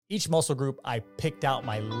each muscle group, I picked out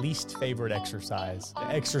my least favorite exercise. The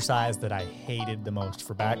exercise that I hated the most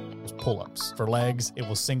for back was pull-ups. For legs, it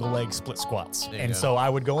was single leg split squats. And so I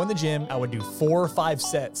would go in the gym, I would do 4 or 5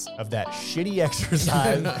 sets of that shitty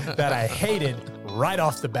exercise that I hated right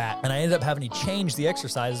off the bat. And I ended up having to change the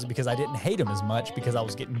exercises because I didn't hate them as much because I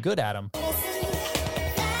was getting good at them.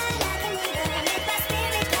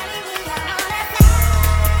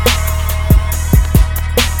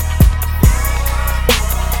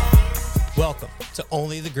 Welcome to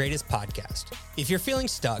Only the Greatest Podcast. If you're feeling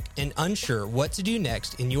stuck and unsure what to do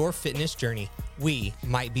next in your fitness journey, we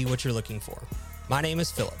might be what you're looking for. My name is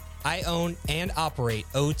Philip. I own and operate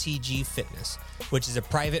OTG Fitness, which is a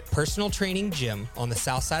private personal training gym on the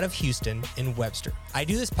south side of Houston in Webster. I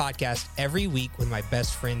do this podcast every week with my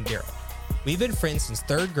best friend, Daryl. We've been friends since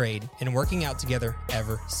 3rd grade and working out together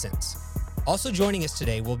ever since. Also joining us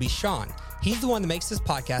today will be Sean. He's the one that makes this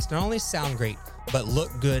podcast not only sound great, but look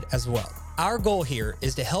good as well. Our goal here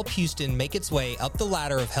is to help Houston make its way up the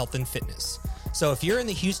ladder of health and fitness. So if you're in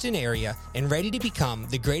the Houston area and ready to become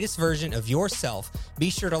the greatest version of yourself, be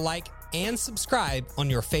sure to like and subscribe on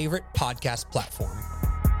your favorite podcast platform.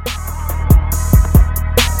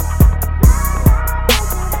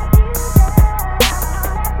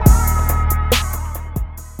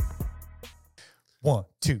 One,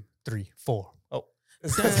 two, three, four. Oh.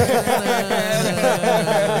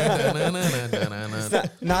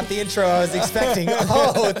 Not the intro I was expecting.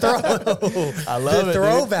 Oh, I love the it,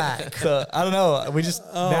 throwback. So, I don't know. We just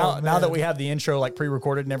now that we have the intro like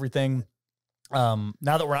pre-recorded and everything. Now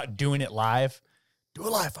that we're not doing it live, do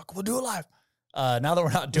it live. Fuck, we'll do it live. Now that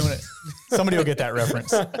we're not doing it, somebody will get that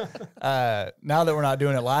reference. Now that we're not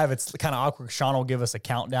doing it live, it's kind of awkward. Sean will give us a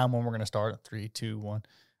countdown when we're going to start. 3, 2, 1,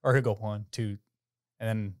 or he'll go 1, 2, and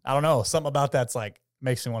then I don't know. Something about that's like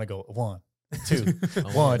makes me want to go 1, 2,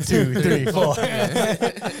 1, 2, 3, 4.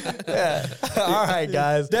 Yeah. All right,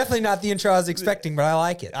 guys. Definitely not the intro I was expecting, but I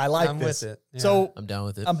like it. I'm with it. Yeah. So I'm down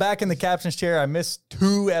with it. I'm back in the captain's chair. I missed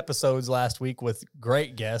 2 episodes last week with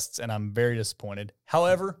great guests, and I'm very disappointed.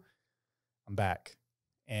 However, I'm back,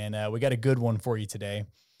 and we got a good one for you today.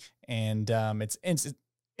 And it's an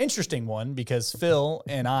interesting one because Phil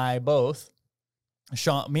and I both,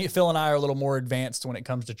 Phil and I are a little more advanced when it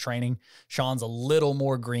comes to training. Sean's a little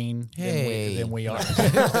more green than we are.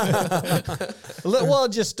 Well,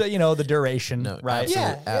 just, the duration, No, right?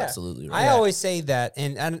 Absolutely right. I always say that,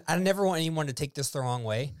 and I never want anyone to take this the wrong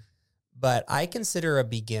way, but I consider a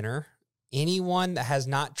beginner anyone that has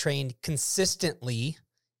not trained consistently,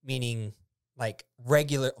 meaning like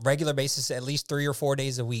regular basis, at least 3 or 4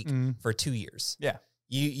 days a week for 2 years. Yeah.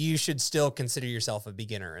 You should still consider yourself a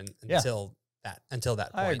beginner until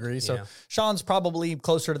that point. I agree. So Sean's probably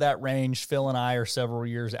closer to that range. Phil and I are several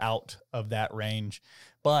years out of that range.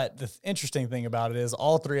 But the interesting thing about it is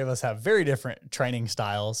all 3 of us have very different training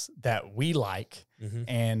styles that we like. Mm-hmm.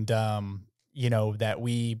 And, that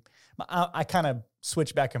I kind of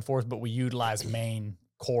switch back and forth, but we utilize main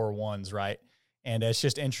core ones, right? And it's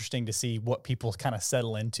just interesting to see what people kind of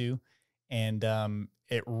settle into. And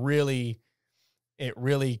it really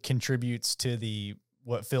contributes to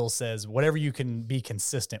what Phil says, whatever you can be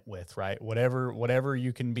consistent with, right? Whatever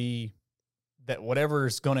you can be, that whatever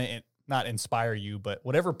is going to not inspire you, but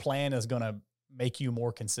whatever plan is going to make you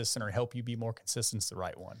more consistent or help you be more consistent is the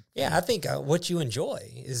right one. Yeah, I think what you enjoy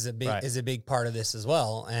is a big part of this as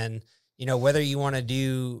well. And, whether you want to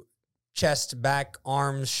do chest, back,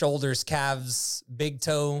 arms, shoulders, calves, big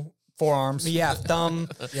toe, forearms, thumb,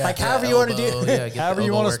 however you want to do, however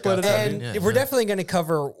you want to split it up. And we're definitely going to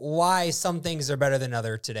cover why some things are better than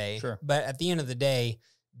other today. Sure. But at the end of the day,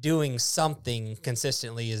 doing something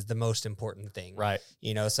consistently is the most important thing. Right.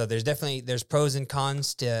 So there's pros and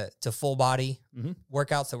cons to full body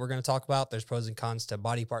workouts that we're going to talk about. There's pros and cons to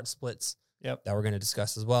body part splits that we're going to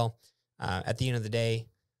discuss as well. At the end of the day,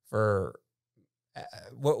 for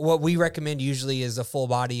what we recommend usually is a full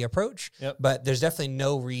body approach, but there's definitely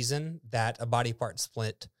no reason that a body part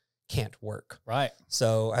split can't work. Right.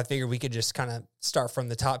 So I figured we could just kind of start from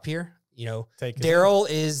the top here. Daryl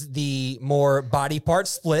is the more body part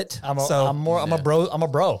split. I'm a bro. Like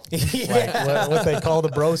what they call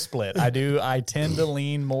the bro split. I tend to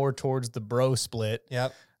lean more towards the bro split.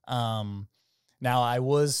 Yep. Now I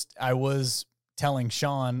was telling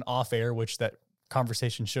Sean off air, which that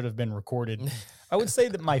conversation should have been recorded. I would say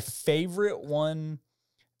that my favorite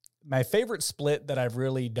split that I've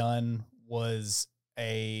really done was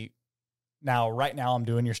right now I'm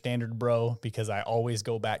doing your standard bro because I always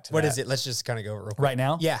go back to what is it? Let's just kind of go real quick. Right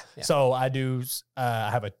now. Yeah. So I do,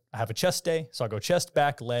 I have a chest day. So I go chest,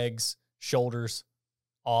 back, legs, shoulders,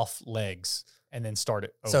 off legs, and then start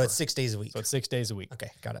it over. So it's 6 days a week. So it's 6 days a week. Okay,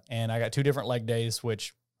 got it. And I got 2 different leg days,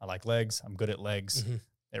 which I like legs. I'm good at legs. Mm-hmm.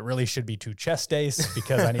 It really should be 2 chest days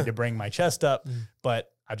because I need to bring my chest up, but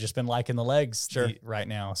I've just been liking the legs right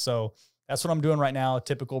now. So that's what I'm doing right now. A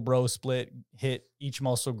typical bro split, hit each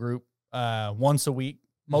muscle group once a week,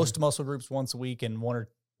 most muscle groups once a week, and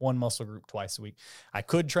one muscle group twice a week. I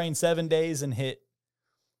could train 7 days and hit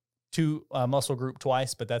 2 muscle group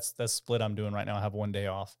twice, but that's split I'm doing right now. I have 1 day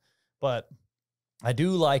off, but I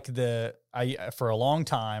do like for a long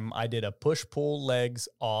time, I did a push-pull legs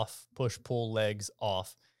off, push-pull legs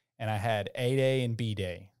off, and I had A day and B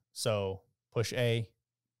day. So push A,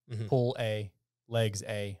 pull A, legs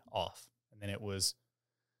A, off. And then it was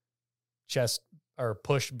chest or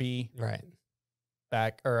push B, right,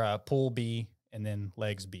 back, or pull B, and then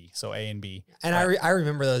legs B. So A and B. And I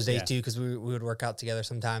remember those days too, because we would work out together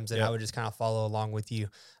sometimes, and I would just kind of follow along with you.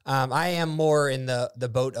 I am more in the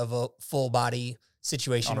boat of a full body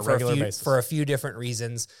situation for a few different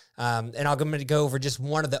reasons. And I'm going to go over just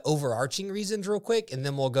one of the overarching reasons real quick, and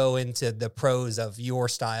then we'll go into the pros of your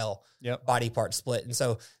style body part split. And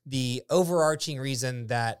so the overarching reason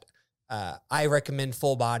that I recommend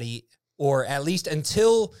full body, or at least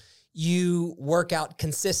until you work out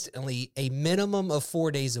consistently a minimum of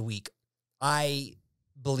 4 days a week, I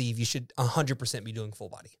believe you should 100% be doing full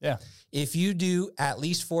body. Yeah. If you do at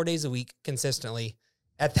least 4 days a week consistently,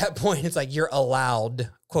 at that point, it's like you're allowed,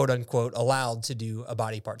 quote unquote, allowed to do a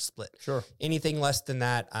body part split. Sure. Anything less than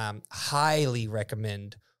that, highly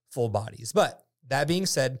recommend full bodies. But that being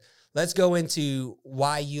said, let's go into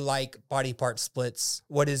why you like body part splits.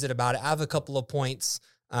 What is it about it? I have a couple of points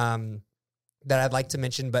that I'd like to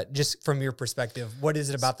mention, but just from your perspective, what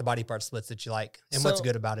is it about the body part splits that you like, and what's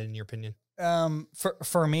good about it in your opinion?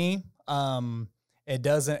 For me,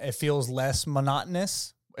 it feels less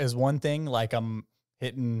monotonous is one thing. Like I'm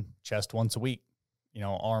hitting chest once a week,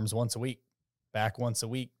 arms once a week, back once a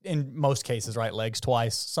week. In most cases, right? Legs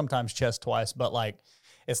twice, sometimes chest twice, but like,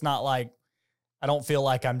 it's not like, I don't feel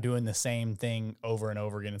like I'm doing the same thing over and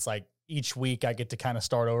over again. It's like each week I get to kind of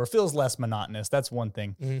start over. It feels less monotonous. That's one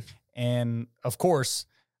thing. Mm-hmm. And of course,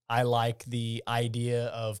 I like the idea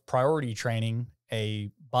of priority training a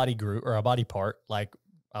body group or a body part. Like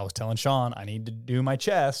I was telling Sean, I need to do my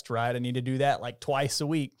chest, right? I need to do that like twice a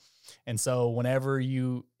week. And so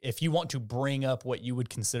if you want to bring up what you would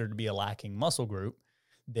consider to be a lacking muscle group,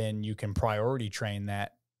 then you can priority train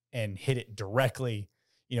that and hit it directly,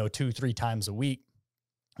 2-3 times a week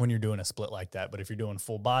when you're doing a split like that. But if you're doing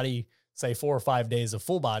full body, say 4 or 5 days of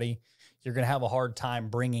full body, you're going to have a hard time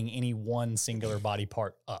bringing any one singular body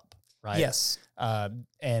part up, right? Yes.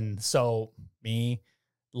 And so me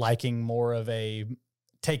taking more of a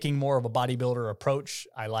bodybuilder approach.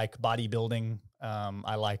 I like bodybuilding.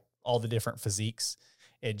 I like all the different physiques.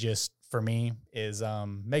 It just, for me, is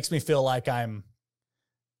makes me feel like I'm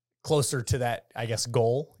closer to that, I guess,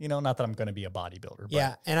 goal. Not that I'm going to be a bodybuilder.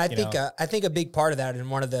 Yeah, and I think a big part of that,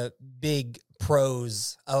 and one of the big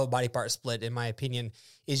pros of a body part split, in my opinion,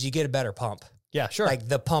 is you get a better pump. Yeah, sure. Like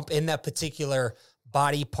the pump in that particular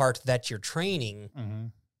body part that you're training. Mm-hmm.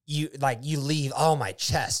 You leave, my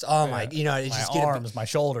chest, my arms, my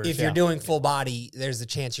shoulders. If you're doing full body, there's a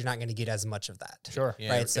chance you're not going to get as much of that. Sure.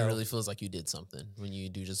 Yeah, right. It really feels like you did something when you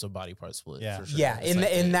do just a body part split. Yeah. For sure. Yeah.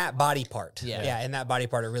 In that body part. Yeah. In that body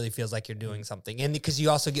part, it really feels like you're doing something. And because you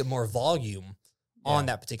also get more volume on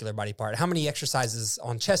that particular body part. How many exercises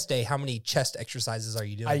on chest day? How many chest exercises are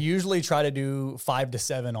you doing? I usually try to do 5 to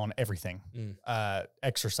 7 on everything.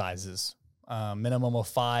 Exercises, minimum of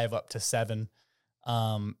 5 up to 7.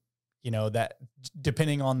 That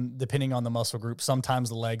depending on the muscle group, sometimes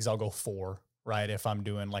the legs I'll go 4, right? If I'm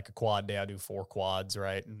doing like a quad day, I do 4 quads,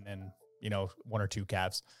 right? And 1 or 2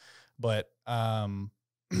 calves. But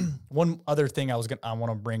one other thing I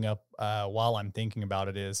want to bring up while I'm thinking about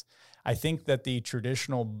it is, I think that the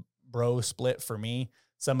traditional bro split for me,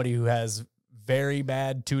 somebody who has very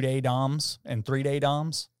bad 2-day DOMs and 3-day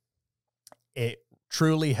DOMs, it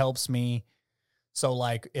truly helps me. So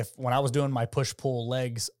like when I was doing my push-pull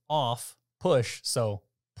legs off push, so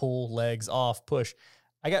pull legs off push,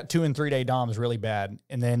 I got 2 and 3-day DOMs really bad.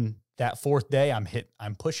 And then that 4th day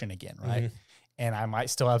I'm pushing again, right? Mm-hmm. And I might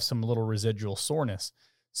still have some little residual soreness.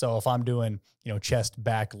 So if I'm doing, chest,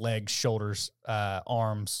 back, legs, shoulders,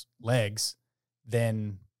 arms, legs,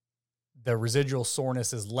 then the residual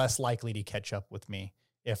soreness is less likely to catch up with me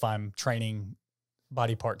if I'm training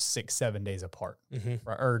body parts 6-7 days apart,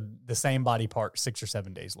 or the same body part 6 or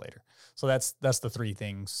 7 days later. So that's the 3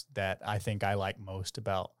 things that I think I like most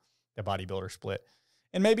about the bodybuilder split.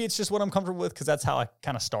 And maybe it's just what I'm comfortable with because that's how I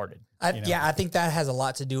kind of started. Yeah, I think that has a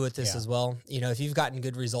lot to do with this as well. If you've gotten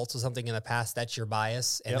good results with something in the past, that's your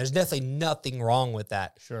bias. And there's definitely nothing wrong with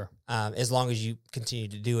that. Sure. As long as you continue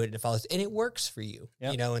to do it and it follows. And it works for you.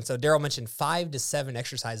 And so Daryl mentioned 5 to 7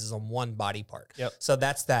 exercises on one body part. So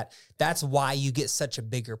that's why you get such a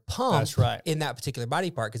bigger pump in that particular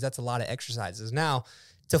body part, because that's a lot of exercises. Now,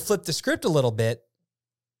 to flip the script a little bit,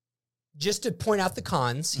 just to point out the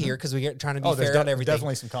cons here, because we're trying to be fair on everything.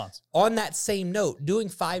 Definitely some cons. On that same note, doing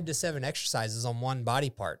 5 to 7 exercises on one body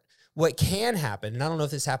part, what can happen, and I don't know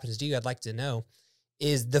if this happens to you, I'd like to know,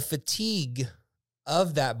 is the fatigue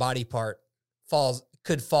of that body part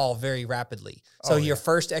could fall very rapidly. So your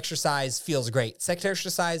first exercise feels great. Second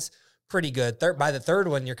exercise, pretty good. By the third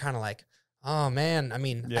one, you're kind of like, oh man, I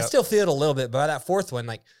mean, I still feel it a little bit, but by that fourth one,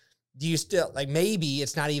 like, do you still, like, maybe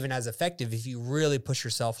it's not even as effective if you really push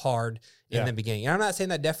yourself hard in the beginning. And I'm not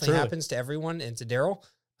saying that definitely happens to everyone and to Daryl,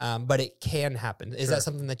 but it can happen. Is that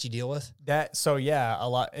something that you deal with? A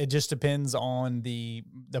lot. It just depends on the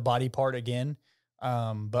body part again.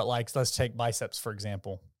 But like, let's take biceps, for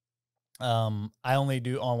example. I only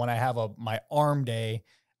do when I have my arm day,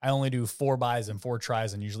 I only do 4 bis and 4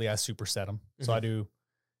 tries, and usually I superset them. So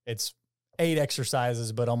it's 8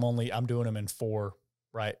 exercises, but I'm doing them in 4,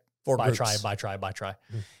 right? 4 by groups. try.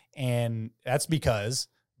 And that's because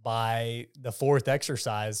by the 4th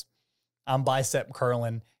exercise, I'm bicep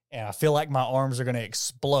curling and I feel like my arms are going to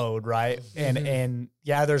explode. Right. And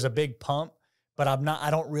yeah, there's a big pump, but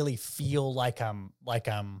I don't really feel like I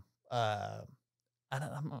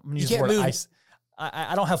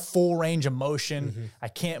don't have full range of motion. I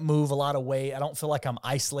can't move a lot of weight. I don't feel like I'm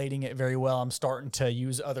isolating it very well. I'm starting to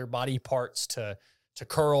use other body parts to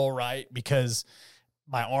curl, right? Because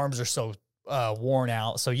my arms are so worn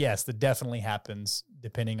out. So yes, that definitely happens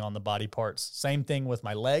depending on the body parts. Same thing with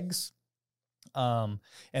my legs. And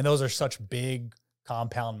those are such big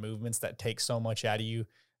compound movements that take so much out of you.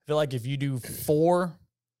 I feel like if you do 4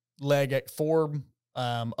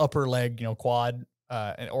 upper leg, quad,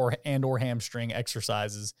 or hamstring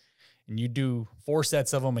exercises, and you do 4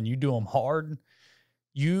 sets of them and you do them hard,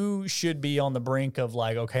 you should be on the brink of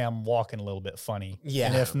like, okay, I'm walking a little bit funny. Yeah.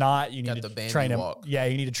 And if not, you need to train him. Yeah.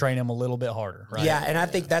 You need to train him a little bit harder. Right. Yeah. And I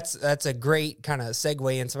think that's a great kind of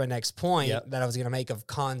segue into my next point that I was going to make of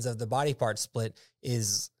cons of the body part split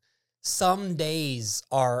is some days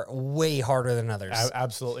are way harder than others.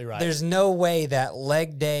 Absolutely right. There's no way that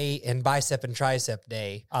leg day and bicep and tricep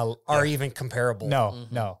day are even comparable.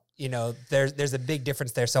 No. There's a big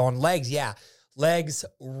difference there. So on legs, legs,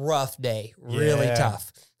 rough day, really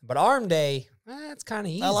tough. But arm day, it's kind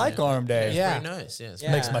of easy. I like arm day. It's pretty nice.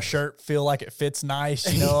 Yeah, makes my shirt feel like it fits nice.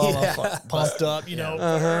 I'm pumped up.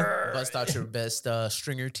 Bust out your best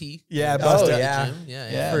stringer tee. Yeah, bust out.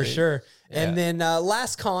 Yeah, for sure. Yeah. And then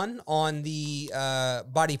last con on the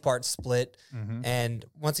body part split, and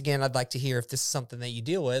once again, I'd like to hear if this is something that you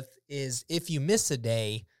deal with, is if you miss a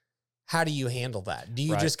day, how do you handle that? Do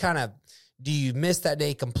you just do you miss that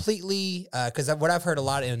day completely? Because what I've heard a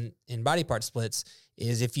lot in body part splits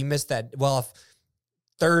is if you miss that, if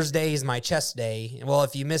Thursday is my chest day,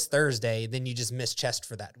 if you miss Thursday, then you just miss chest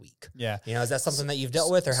for that week. Yeah. Is that something that you've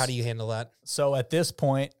dealt with, or how do you handle that? So at this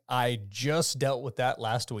point, I just dealt with that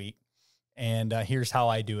last week, and here's how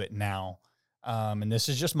I do it now. And this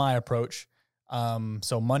is just my approach.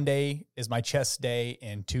 So Monday is my chest day,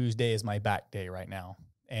 and Tuesday is my back day right now.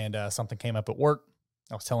 And something came up at work.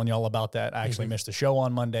 I was telling you all about that. I actually missed the show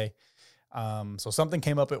on Monday. So something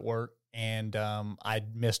came up at work, and I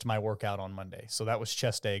missed my workout on Monday. So that was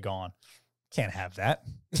chest day gone. Can't have that.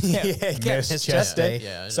 Can't miss chest day.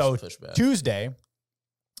 Yeah, so Tuesday,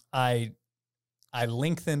 I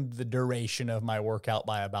lengthened the duration of my workout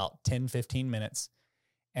by about 10, 15 minutes,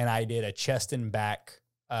 and I did a chest and back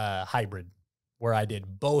hybrid where I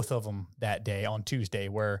did both of them that day on Tuesday,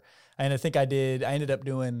 I ended up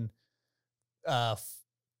doing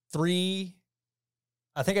 3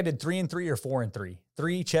 and 3 or 4 and 3,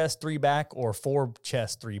 3 chest, 3 back, or 4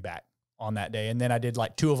 chest, 3 back on that day. And then I did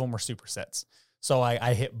like 2 of them were supersets. So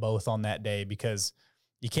I hit both on that day because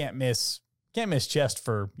you can't miss chest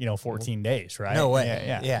for, 14 days, right? No way.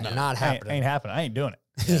 Yeah. Not happening. Ain't happening. I ain't doing it.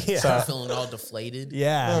 So feeling all deflated.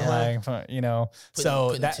 Yeah. Putting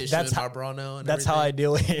that's how I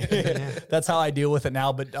deal with it. That's how I deal with it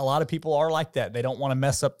now. But a lot of people are like that. They don't want to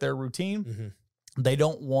mess up their routine. They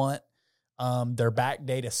don't want their back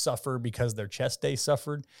day to suffer because their chest day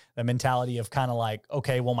suffered. The mentality of kind of like,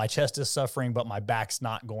 okay, well, my chest is suffering, but my back's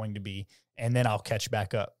not going to be, and then I'll catch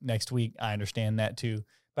back up next week. I understand that too.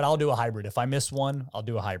 But I'll do a hybrid. If I miss one, I'll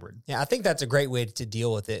do a hybrid. Yeah, I think that's a great way to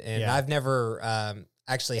deal with it. And I've never,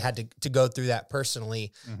 actually had to go through that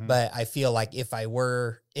personally, but I feel like if I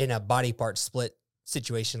were in a body part split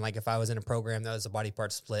situation, like if I was in a program that was a body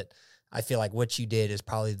part split, I feel like what you did is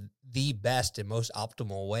probably the best and most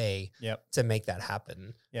optimal way to make that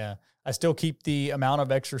happen. Yeah. I still keep the amount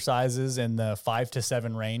of exercises in the 5 to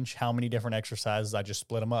 7 range. How many different exercises? I just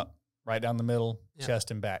split them up right down the middle, chest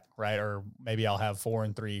and back, right? Or maybe I'll have 4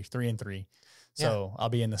 and 3, 3 and 3. So I'll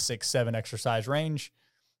be in the 6, 7 exercise range.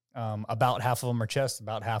 About half of them are chest,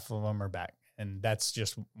 about half of them are back. And that's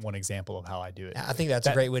just one example of how I do it. I think that's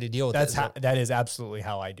a great way to deal with it. That is absolutely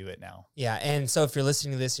how I do it now. Yeah. And so if you're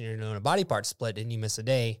listening to this and you're doing a body part split and you miss a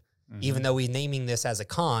day, even though we're naming this as a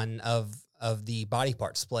con of the body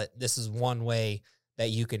part split, this is one way that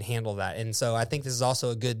you can handle that. And so I think this is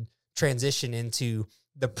also a good transition into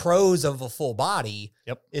the pros of a full body.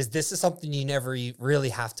 Is this is something you never really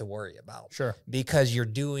have to worry about. Sure. Because you're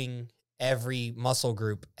doing every muscle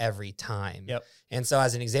group every time. And so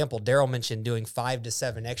as an example, Daryl mentioned doing 5 to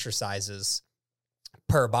 7 exercises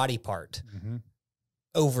per body part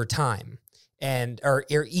over time or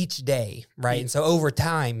each day, right? And so over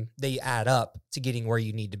time they add up to getting where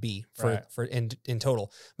you need to be for in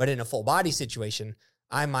total. But in a full body situation,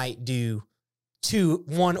 I might do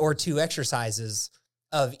 1 or 2 exercises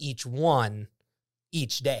of each one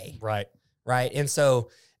each day. Right. And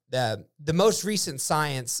so the most recent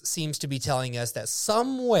science seems to be telling us that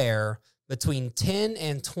somewhere between 10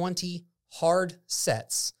 and 20 hard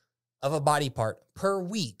sets of a body part per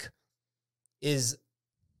week is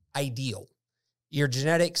ideal. Your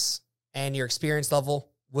genetics and your experience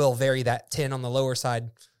level will vary that 10 on the lower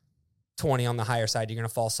side, 20 on the higher side. You're going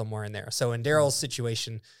to fall somewhere in there. So in Daryl's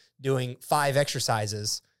situation, doing 5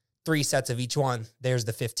 exercises, 3 sets of each one, there's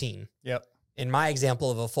the 15. In my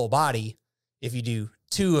example of a full body, if you do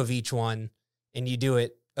 2 of each one and you do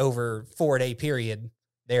it over 4-day period,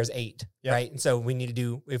 there's 8, right? And so we need to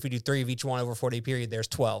do, if we do 3 of each one over 4-day period, there's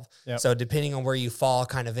 12. So depending on where you fall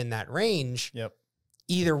kind of in that range,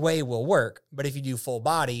 either way will work. But if you do full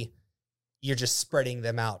body, you're just spreading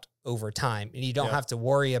them out over time and you don't have to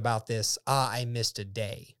worry about this, I missed a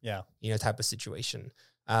day, type of situation.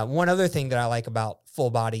 One other thing that I like about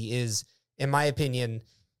full body is, in my opinion,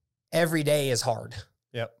 every day is hard.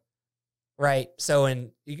 Right. So,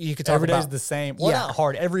 you could talk every about day is the same. Well, not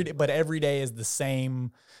hard every day, but every day is the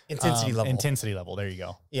same intensity level. Intensity level. There you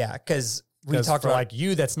go. Yeah. Cause we talked about like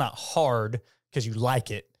you, that's not hard because you like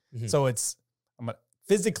it. So it's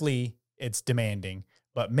physically it's demanding,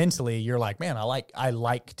 but mentally you're like, man, I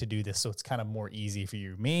like to do this. So it's kind of more easy for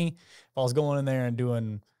you. Me, if I was going in there and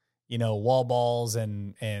doing, wall balls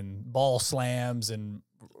and ball slams and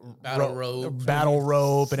battle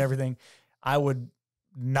rope and everything, I would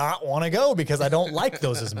not want to go because I don't like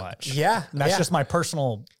those as much. That's just my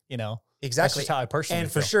personal, exactly. That's just how I personally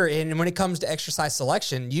feel. For sure. And when it comes to exercise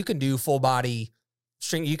selection, you can do full body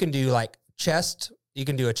strength. You can do like chest. You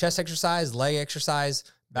can do a chest exercise, leg exercise,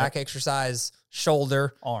 back exercise,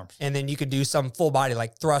 shoulder, arms. And then you could do some full body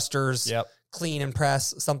like thrusters, clean and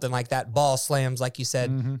press, something like that. Ball slams, like you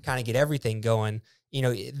said, kind of get everything going.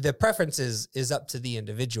 The preference is up to the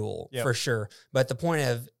individual for sure. But the point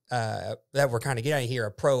of, that we're kind of getting here,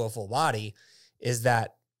 a pro of full body, is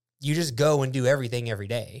that you just go and do everything every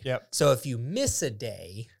day. So if you miss a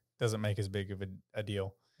day, doesn't make as big of a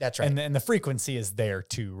deal. That's right. And the frequency is there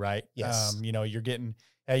too, right? Yes. You're getting,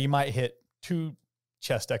 you might hit 2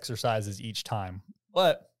 chest exercises each time,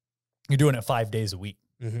 but you're doing it 5 days a week,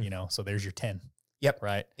 so there's your 10.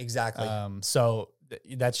 Right. Exactly. So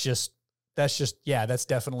that's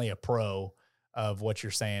definitely a pro of what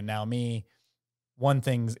you're saying. Now me,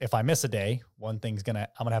 if I miss a day, I'm going to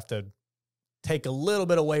have to take a little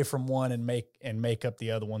bit away from one and make up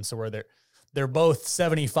the other one. So where they're both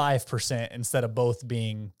 75% instead of both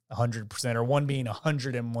being 100%, or one being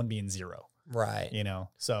 100 and one being 0. Right.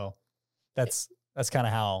 So that's kind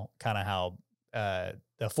of how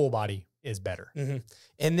the full body is better.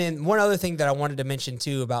 And then one other thing that I wanted to mention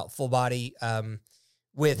too about full body,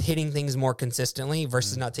 with hitting things more consistently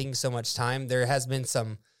versus not taking so much time, there has been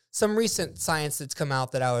some recent science that's come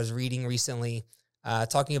out that I was reading recently,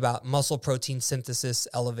 talking about muscle protein synthesis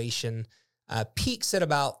elevation, peaks at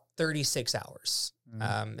about 36 hours.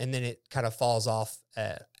 And then it kind of falls off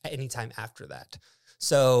anytime after that.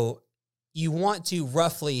 So you want to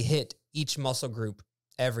roughly hit each muscle group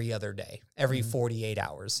every other day, every 48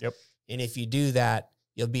 hours. And if you do that,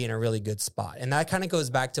 you'll be in a really good spot. And that kind of goes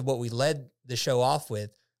back to what we led the show off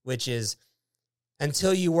with, which is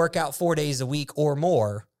until you work out 4 days a week or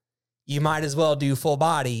more, you might as well do full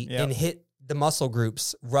body and hit the muscle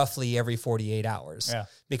groups roughly every 48 hours.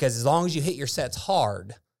 Because as long as you hit your sets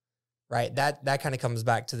hard, right? That kind of comes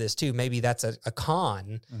back to this too. Maybe that's a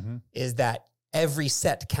con, is that every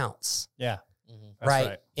set counts. Yeah.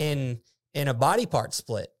 Right? In a body part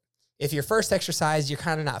split, if your first exercise, you're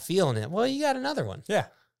kind of not feeling it, well, you got another one. Yeah.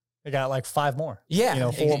 They got like 5 more.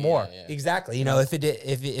 Yeah. 4 more. Yeah. Exactly. You know, if it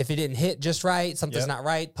didn't hit just right, something's not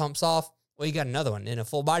right, pumps off, well, you got another one. In a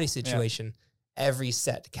full body situation, every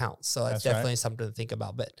set counts. So that's definitely something to think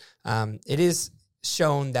about. But it is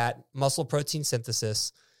shown that muscle protein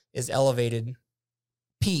synthesis is elevated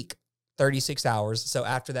peak 36 hours. So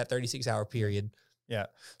after that 36-hour period,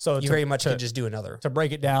 so you very much could just do another. To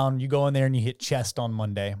break it down, you go in there and you hit chest on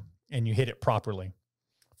Monday and you hit it properly.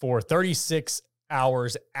 For 36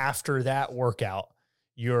 hours after that workout,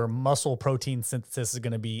 your muscle protein synthesis is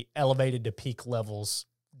going to be elevated to peak levels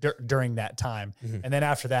during that time. And then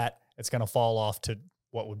after that, it's going to fall off to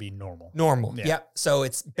what would be normal. Yeah. Yep. So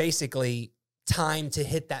it's basically time to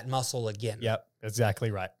hit that muscle again. Yep. Exactly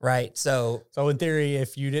right. Right. So in theory,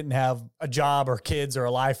 if you didn't have a job or kids or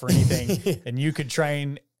a life or anything, and you could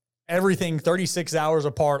train everything 36 hours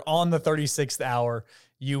apart on the 36th hour,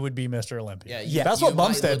 you would be Mr. Olympia. Yeah. That's what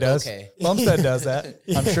Bumstead does. Okay. Bumstead does that,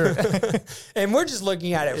 I'm sure. And we're just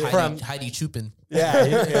looking at it from Heidi Chupin. Yeah,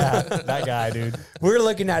 that guy, dude. We're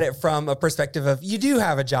looking at it from a perspective of you do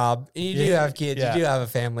have a job, and you do have kids, you do have a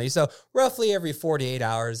family. So roughly every 48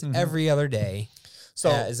 hours, every other day,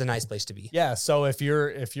 is a nice place to be. Yeah. So if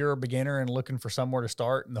you're a beginner and looking for somewhere to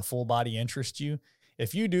start and the full body interests you,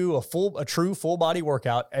 if you do a true full body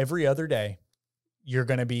workout every other day, you're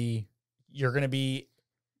gonna be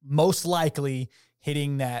most likely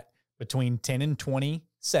hitting that between 10 and 20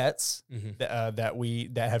 sets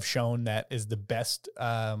that have shown that is the best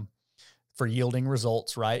for yielding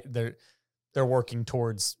results, right? They're working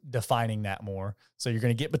towards defining that more. So you're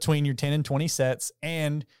going to get between your 10 and 20 sets,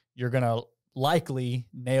 and you're going to likely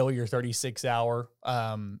nail your 36-hour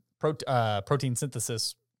protein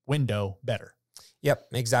synthesis window better. Yep,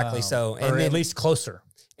 exactly. Or at least closer.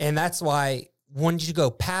 And that's why once you go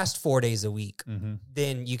past 4 days a week,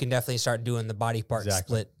 then you can definitely start doing the body part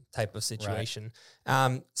split type of situation.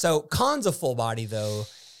 Right. So cons of full body, though,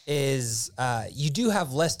 is you do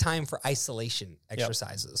have less time for isolation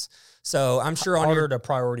exercises. So I'm sure harder to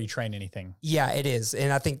priority train anything. Yeah, it is.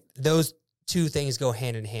 And I think those two things go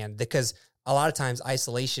hand in hand, because a lot of times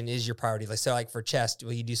isolation is your priority. Like for chest,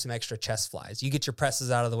 well, you do some extra chest flies. You get your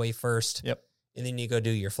presses out of the way first. Yep. And then you go do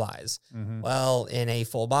your flies. Well, in a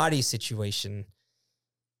full body situation,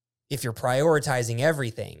 if you're prioritizing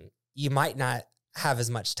everything, you might not have as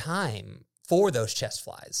much time for those chest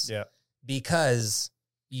flies. Yeah. Because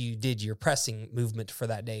you did your pressing movement for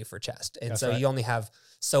that day for chest. And so you only have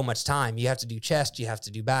so much time. You have to do chest, you have to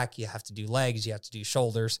do back, you have to do legs, you have to do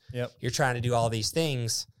shoulders. Yep. You're trying to do all these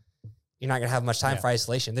things. You're not going to have much time for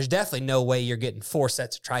isolation. There's definitely no way you're getting 4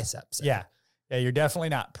 sets of triceps. Yeah. Yeah, you're definitely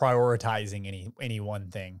not prioritizing any one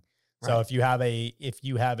thing. So if you have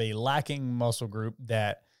a lacking muscle group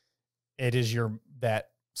that it is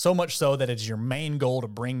so much so that it's your main goal to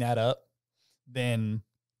bring that up, then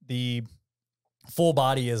the full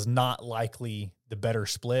body is not likely the better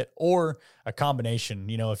split, or a combination.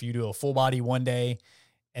 You know, if you do a full body one day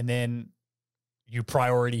and then you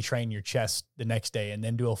priority train your chest the next day, and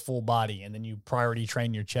then do a full body, and then you priority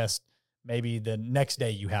train your chest maybe the next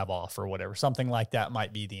day you have off or whatever, something like that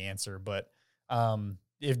might be the answer. But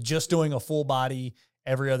if just doing a full body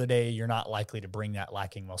every other day, you're not likely to bring that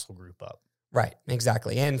lacking muscle group up. Right,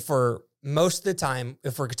 exactly. And for most of the time,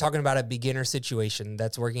 if we're talking about a beginner situation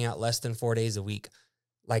that's working out less than 4 days a week,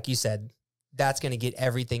 like you said, that's going to get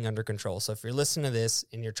everything under control. So if you're listening to this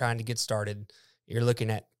and you're trying to get started, you're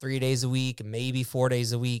looking at 3 days a week, maybe 4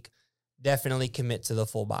 days a week, definitely commit to the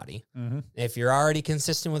full body. If you're already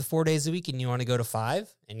consistent with 4 days a week and you want to go to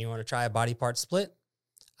 5 and you want to try a body part split,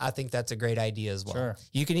 I think that's a great idea as well. Sure.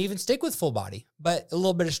 You can even stick with full body, but a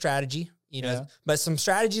little bit of strategy, but some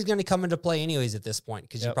strategy is going to come into play anyways at this point,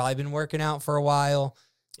 because you've probably been working out for a while.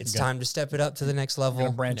 It's time to step it up to the next level.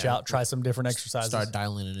 Branch out, try some different exercises. Start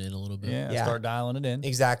dialing it in a little bit. Yeah. Start dialing it in.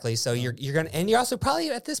 Exactly. So you're going to, and you're also probably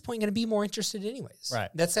at this point going to be more interested anyways. Right.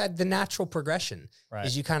 That's the natural progression. Right.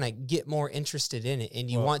 Is you kind of get more interested in it, and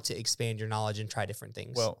you want to expand your knowledge and try different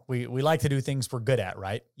things. Well, we like to do things we're good at,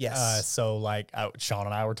 right? Yes. So like Sean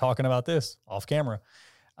and I were talking about this off camera.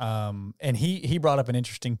 And he brought up an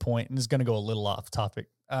interesting point, and this is going to go a little off topic.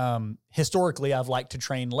 Historically, I've liked to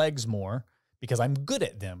train legs more because I'm good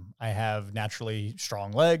at them. I have naturally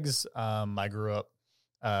strong legs. I grew up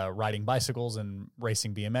riding bicycles and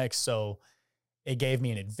racing BMX, so it gave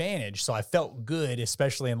me an advantage. So I felt good,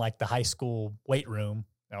 especially in like the high school weight room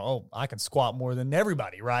oh, I can squat more than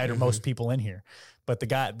everybody, right? Or most people in here. But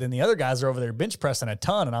the other guys are over there bench pressing a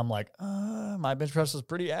ton. And I'm like, my bench press is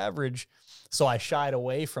pretty average. So I shied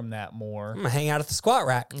away from that more. I'm going to hang out at the squat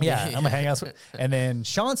rack. Yeah, I'm going to hang out. And then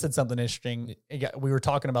Sean said something interesting. We were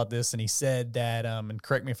talking about this, and he said that, and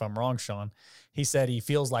correct me if I'm wrong, Sean, he said he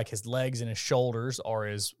feels like his legs and his shoulders are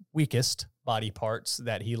his weakest body parts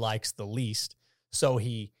that he likes the least. So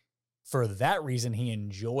for that reason, he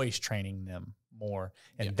enjoys training them more.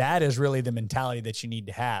 And that is really the mentality that you need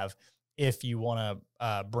to have if you want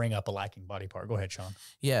to bring up a lacking body part. Go ahead, Sean.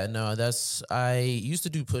 Yeah, no, I used to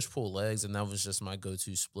do push-pull legs, and that was just my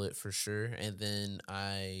go-to split for sure. And then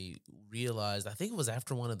I realized, I think it was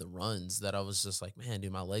after one of the runs, that I was just like, man,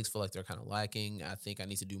 dude, my legs feel like they're kind of lacking. I think I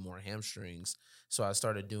need to do more hamstrings. So I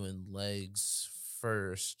started doing legs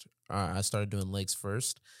first. Legs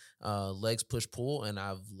push-pull, and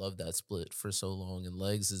I've loved that split for so long. And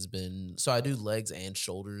legs has been, so I do legs and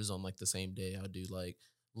shoulders on like the same day. I do like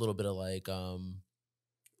a little bit of like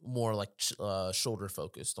more like shoulder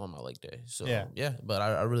focused on my leg day. So yeah, but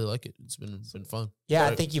I really like it. It's been fun. Yeah,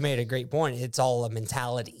 I think you made a great point. It's all a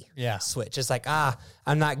mentality switch. It's like,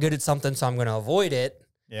 I'm not good at something, so I'm going to avoid it,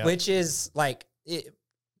 which is like,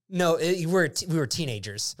 we were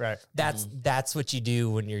teenagers. Right. That's what you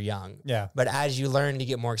do when you're young. Yeah. But as you learn to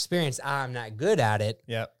get more experience, I'm not good at it.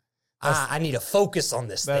 Yeah. I need to focus on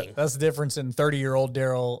this thing. That's the difference in 30-year-old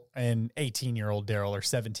Daryl and 18-year-old Daryl or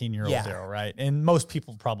 17-year-old Daryl, right? And most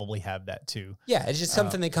people probably have that too. Yeah, it's just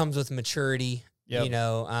something that comes with maturity, you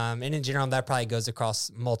know, and in general, that probably goes across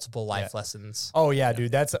multiple life lessons. Oh, yeah,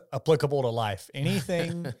 dude, that's applicable to life.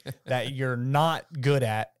 Anything that you're not good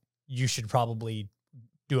at, you should probably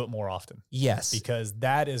do it more often. Yes. Because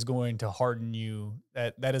that is going to harden you.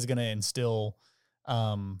 That is going to instill,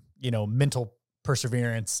 mental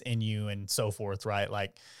perseverance in you and so forth, right?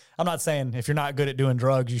 Like, I'm not saying if you're not good at doing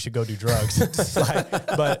drugs, you should go do drugs.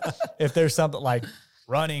 But if there's something like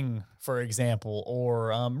running, for example,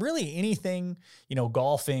 or really anything,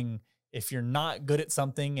 golfing, if you're not good at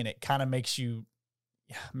something and it kind of makes you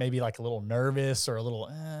maybe like a little nervous or a little,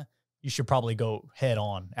 you should probably go head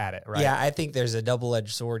on at it, right? Yeah, I think there's a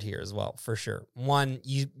double-edged sword here as well, for sure. One,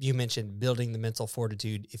 you mentioned building the mental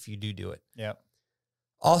fortitude if you do it. Yep.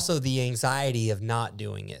 Also, the anxiety of not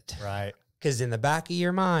doing it. Right. Because in the back of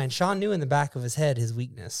your mind, Sean knew in the back of his head his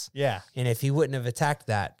weekness. Yeah. And if he wouldn't have attacked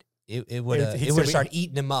that, it would have started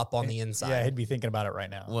eating him up on the inside. Yeah, he'd be thinking about it right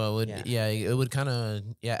now. Well, it would kind of,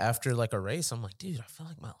 after like a race, I'm like, dude, I feel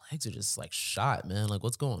like my legs are just like shot, man. Like,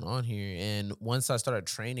 what's going on here? And once I started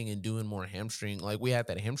training and doing more hamstring, like we had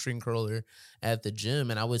that hamstring curler at the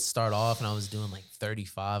gym, and I would start off and I was doing like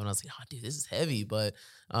 35, and I was like, oh, dude, this is heavy. But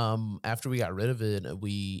after we got rid of it,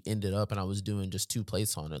 we ended up, and I was doing just 2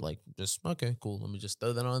 plates on it. Like, just, okay, cool. Let me just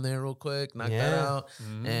throw that on there real quick, knock that out.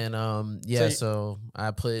 Mm-hmm. And so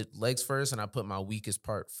I put legs first, and I put my weakest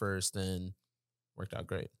part first, and worked out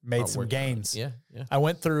great. Made some gains. Yeah. I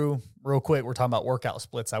went through, real quick, we're talking about workout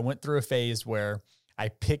splits. I went through a phase where I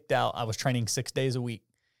was training 6 days a week,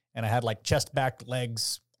 and I had like chest, back,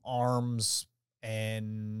 legs, arms,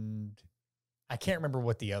 and I can't remember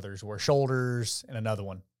what the others were, shoulders and another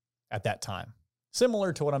one at that time.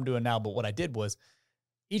 Similar to what I'm doing now, but what I did was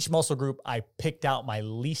each muscle group, I picked out my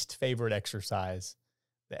least favorite exercise.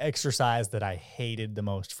 The exercise that I hated the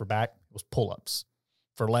most for back was pull-ups.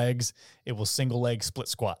 For legs, it was single leg split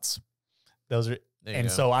squats.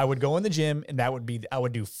 So I would go in the gym, and I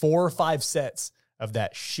would do 4 or 5 sets of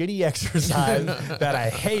that shitty exercise that I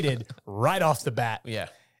hated right off the bat. Yeah.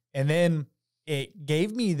 And then it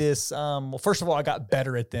gave me this, first of all, I got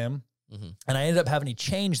better at them. Mm-hmm. And I ended up having to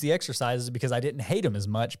change the exercises because I didn't hate them as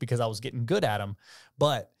much because I was getting good at them.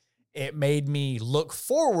 But it made me look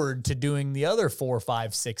forward to doing the other 4,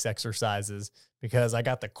 5, 6 exercises because I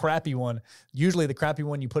got the crappy one. Usually the crappy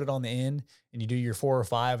one, you put it on the end and you do your 4 or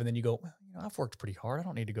 5, and then you go, well, I've worked pretty hard. I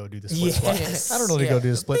don't need to go do the split squats. I don't need to go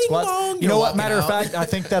do the split squats. You know what? Matter of fact, I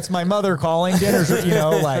think that's my mother calling. Dinner's,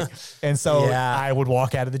 and so I would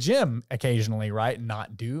walk out of the gym occasionally, right? And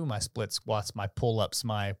not do my split squats, my pull-ups,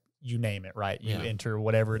 you name it, right? You enter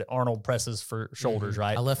whatever Arnold presses for shoulders,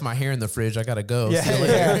 right? I left my hair in the fridge. I got to go.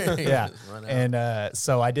 Yeah. And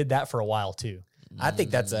so I did that for a while too. I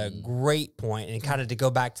think that's a great point. And kind of to go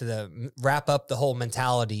back to wrap up the whole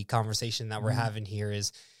mentality conversation that we're having here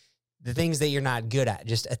is the things that you're not good at,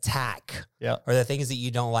 just attack. Yeah. Or the things that you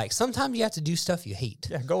don't like. Sometimes you have to do stuff you hate.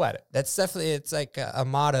 Yeah, go at it. That's definitely, it's like a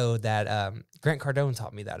motto that Grant Cardone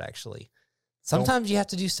taught me that actually. Sometimes you have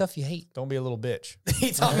to do stuff you hate. Don't be a little bitch.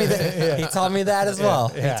 He taught me that. Yeah. He taught me that as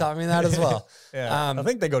well. Yeah. He taught me that as well. Yeah. I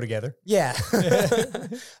think they go together. Yeah.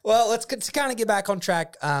 Well, let's kind of get back on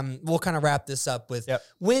track. We'll kind of wrap this up with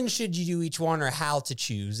when should you do each one or how to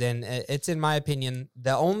choose. And it's, in my opinion,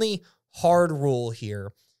 the only hard rule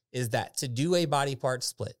here is that to do a body part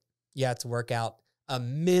split, you have to work out a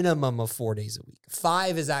minimum of 4 days a week.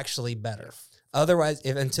 5 is actually better. Otherwise,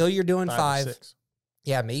 until you're doing 5,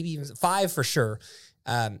 yeah, maybe even 5 for sure,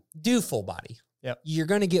 do full body. Yep. You're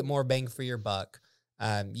going to get more bang for your buck.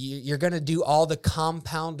 You're going to do all the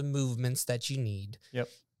compound movements that you need. Yep.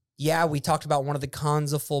 Yeah, we talked about one of the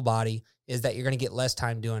cons of full body is that you're going to get less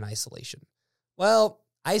time doing isolation. Well,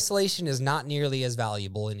 isolation is not nearly as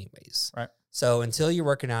valuable anyways. Right. So until you're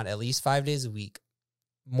working out at least 5 days a week,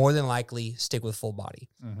 more than likely stick with full body.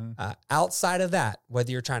 Mm-hmm. Outside of that,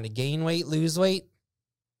 whether you're trying to gain weight, lose weight,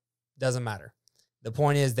 doesn't matter. The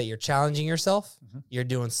point is that you're challenging yourself. Mm-hmm. You're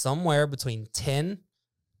doing somewhere between 10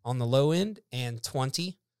 on the low end and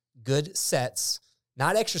 20 good sets,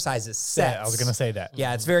 not exercises, sets. Yeah, I was going to say that.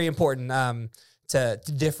 Yeah, it's very important to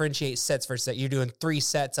differentiate sets versus set. You're doing 3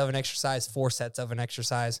 sets of an exercise, 4 sets of an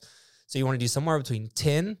exercise. So you want to do somewhere between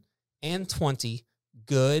 10 and 20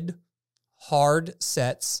 good, hard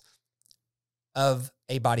sets of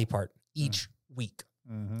a body part each week.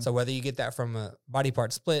 Mm-hmm. So whether you get that from a body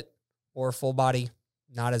part split or full body,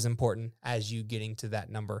 not as important as you getting to that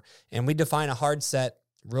number. And we define a hard set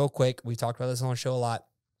real quick. We talked about this on the show a lot.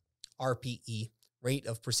 RPE, rate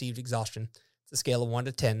of perceived exhaustion. It's a scale of 1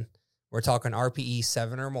 to 10. We're talking RPE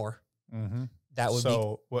 7 or more. Mm-hmm. That would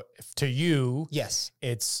be what to you. Yes,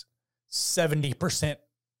 it's 70%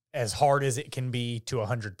 as hard as it can be to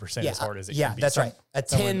 100% as hard as it can be. Yeah, that's right. A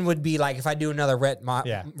 10 would be like if I do another rep, my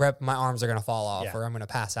arms are going to fall off or I'm going to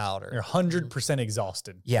pass out. Or you're 100%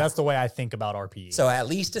 exhausted. Yeah. That's the way I think about RPE. So at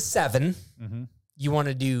least a 7, mm-hmm. you want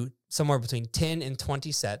to do somewhere between 10 and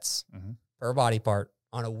 20 sets mm-hmm. per body part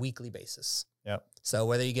on a weekly basis. Yep. So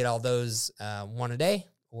whether you get all those one a day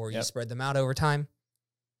or you spread them out over time,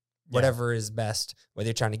 whatever is best. Whether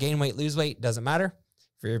you're trying to gain weight, lose weight, doesn't matter.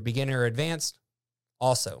 If you're a beginner or advanced,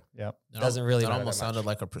 also. Yep. Doesn't really matter. That almost sounded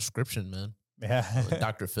like a prescription, man. Yeah. Like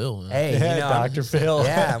Dr. Phil. Man. Hey, Dr. Phil.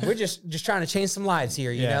 Yeah, we're just trying to change some lives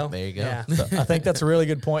here, you know? There you go. Yeah. So I think that's a really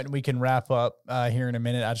good point, and we can wrap up here in a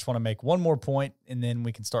minute. I just want to make one more point, and then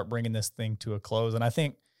we can start bringing this thing to a close. And I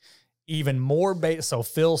think even more so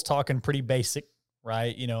Phil's talking pretty basic,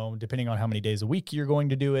 right? You know, depending on how many days a week you're going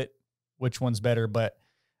to do it, which one's better. But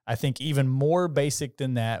I think even more basic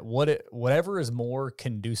than that, whatever is more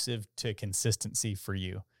conducive to consistency for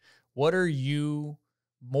you. What are you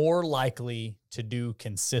more likely to do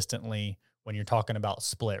consistently when you're talking about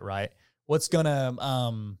split, right? What's going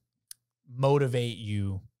to motivate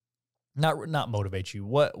you? Not motivate you.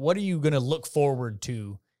 What are you going to look forward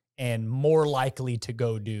to and more likely to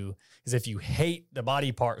go do? Because if you hate the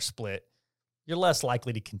body part split, you're less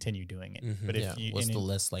likely to continue doing it. Mm-hmm. But if you, what's the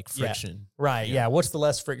less like friction? Right. Yeah. What's the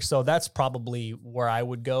less friction? So that's probably where I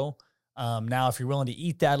would go. Now, if you're willing to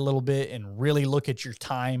eat that a little bit and really look at your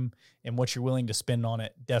time and what you're willing to spend on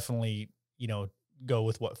it, definitely, go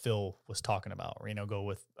with what Phil was talking about, or, go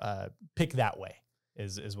with, pick that way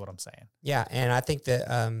is what I'm saying. Yeah. And I think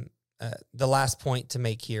that, the last point to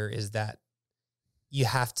make here is that you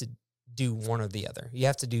have to do one or the other. You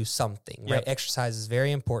have to do something, right? Exercise is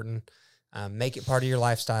very important. Make it part of your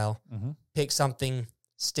lifestyle. Mm-hmm. Pick something,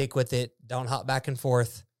 stick with it. Don't hop back and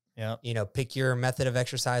forth. Yeah. Pick your method of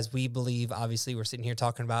exercise. We believe, obviously, we're sitting here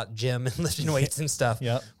talking about gym and lifting weights and stuff.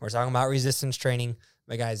 Yep. We're talking about resistance training.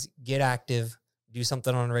 But guys, get active, do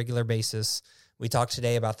something on a regular basis. We talked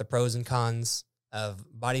today about the pros and cons of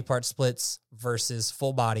body part splits versus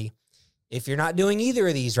full body. If you're not doing either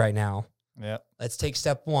of these right now, let's take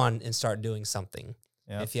step 1 and start doing something.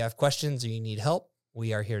 Yep. If you have questions or you need help,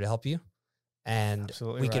 we are here to help you. And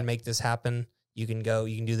Absolutely we can make this happen. You can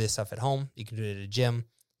do this stuff at home. You can do it at a gym.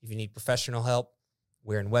 If you need professional help,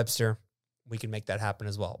 we're in Webster. We can make that happen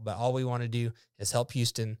as well. But all we want to do is help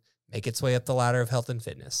Houston make its way up the ladder of health and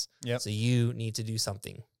fitness. Yep. So you need to do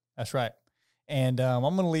something. That's right. And I'm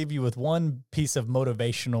going to leave you with one piece of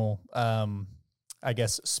motivational,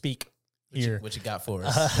 speak here. What you got for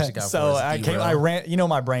us? I ran.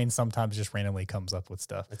 My brain sometimes just randomly comes up with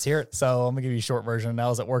stuff. Let's hear it. So I'm gonna give you a short version. I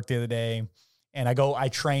was at work the other day, and I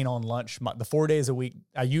train on lunch. The 4 days a week.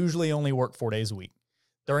 I usually only work 4 days a week.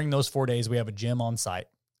 During those 4 days, we have a gym on site.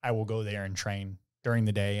 I will go there and train during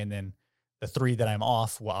the day, and then the 3 that I'm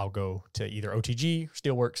off, I'll go to either OTG or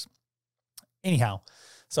Steelworks. Anyhow,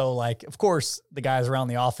 so of course, the guys around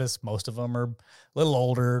the office, most of them are a little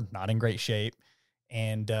older, not in great shape.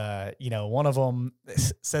 And, one of them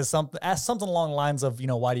asks something along the lines of,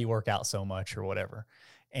 why do you work out so much or whatever?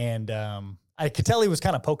 And I could tell he was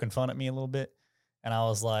kind of poking fun at me a little bit. And I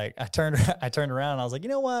was like, I turned around and I was like, you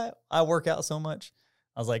know why I work out so much?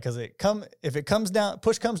 I was like, because if it comes down,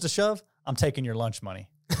 push comes to shove, I'm taking your lunch money.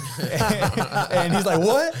 And he's like,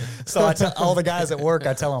 what? So I tell all the guys at work,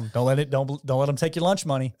 I tell them, don't let them take your lunch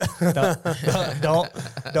money.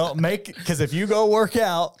 Don't make, because if you go work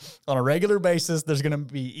out on a regular basis, there's going to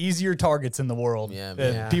be easier targets in the world.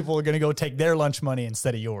 People are going to go take their lunch money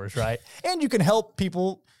instead of yours, right? And you can help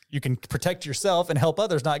people. You can protect yourself and help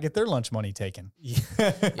others not get their lunch money taken.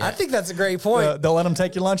 I think that's a great point. Don't let them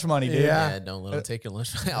take your lunch money, dude. Yeah, don't let them take your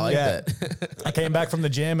lunch money. I like that. I came back from the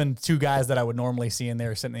gym and two guys that I would normally see in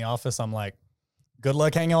there sitting in the office. I'm like, good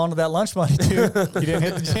luck hanging on to that lunch money, dude. You didn't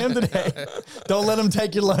hit the gym today. Don't let them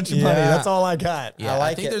take your lunch money. That's all I got. Yeah,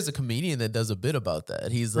 I think there's a comedian that does a bit about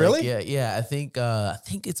that. He's like, really? Yeah. I think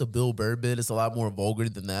it's a Bill Burr bit. It's a lot more vulgar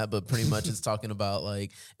than that, but pretty much it's talking about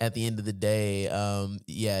like at the end of the day,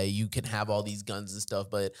 you can have all these guns and stuff,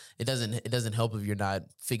 but it doesn't help if you're not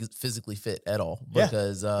physically fit at all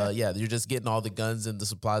because you're just getting all the guns and the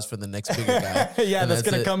supplies for the next bigger guy. That's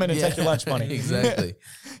gonna come in and take your lunch money. Exactly.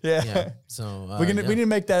 Yeah. So we need to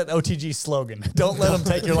make that OTG slogan. Don't let them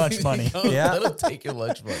take your lunch money. Let them take your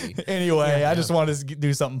lunch money. Anyway, I just wanted to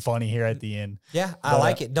do something funny here at the end. Yeah, I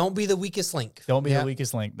like it. Don't be the weakest link. Don't be the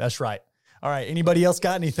weakest link. That's right. All right. Anybody else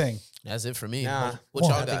got anything? That's it for me. Nah. What y'all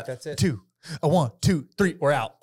got? I think that's it. 1, 2, 3. We're out.